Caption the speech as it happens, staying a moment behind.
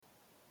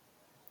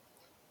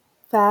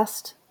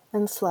Fast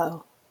and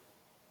slow.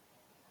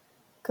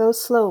 Go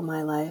slow,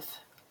 my life,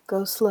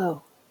 go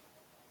slow.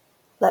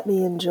 Let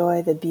me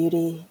enjoy the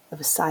beauty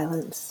of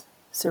silence,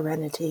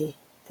 serenity,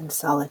 and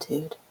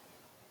solitude.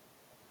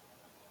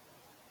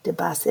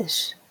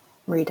 Debasish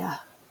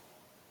Rita.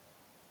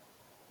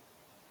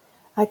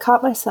 I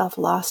caught myself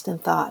lost in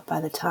thought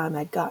by the time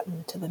I'd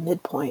gotten to the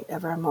midpoint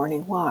of our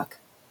morning walk.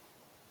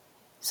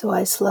 So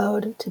I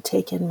slowed to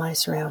take in my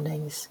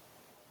surroundings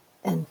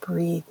and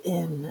breathe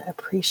in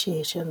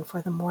appreciation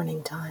for the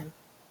morning time.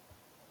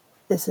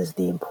 This is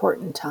the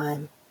important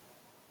time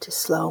to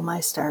slow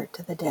my start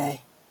to the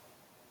day,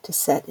 to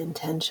set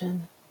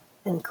intention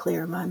and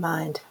clear my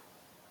mind.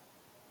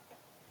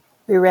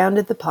 We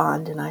rounded the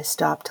pond and I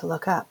stopped to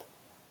look up.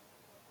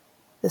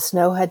 The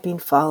snow had been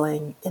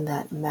falling in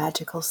that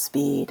magical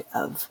speed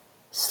of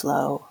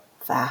slow,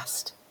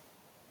 fast.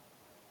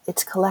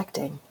 It's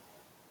collecting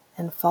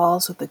and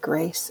falls with the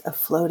grace of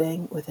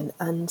floating with an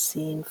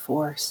unseen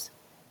force.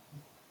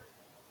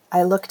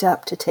 I looked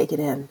up to take it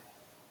in.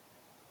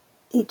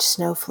 Each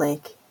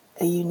snowflake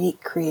a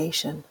unique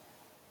creation,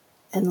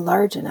 and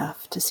large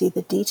enough to see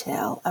the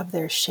detail of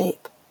their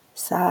shape,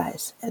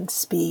 size, and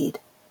speed.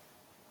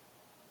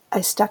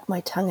 I stuck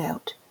my tongue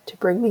out to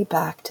bring me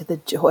back to the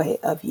joy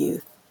of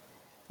youth.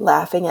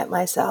 Laughing at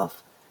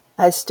myself,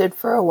 I stood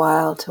for a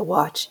while to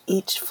watch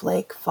each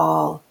flake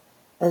fall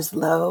as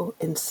though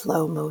in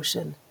slow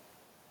motion,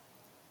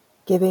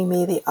 giving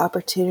me the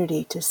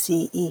opportunity to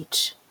see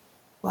each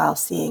while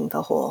seeing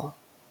the whole.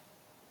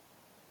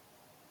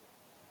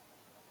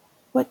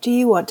 What do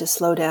you want to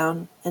slow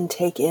down and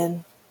take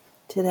in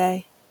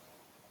today?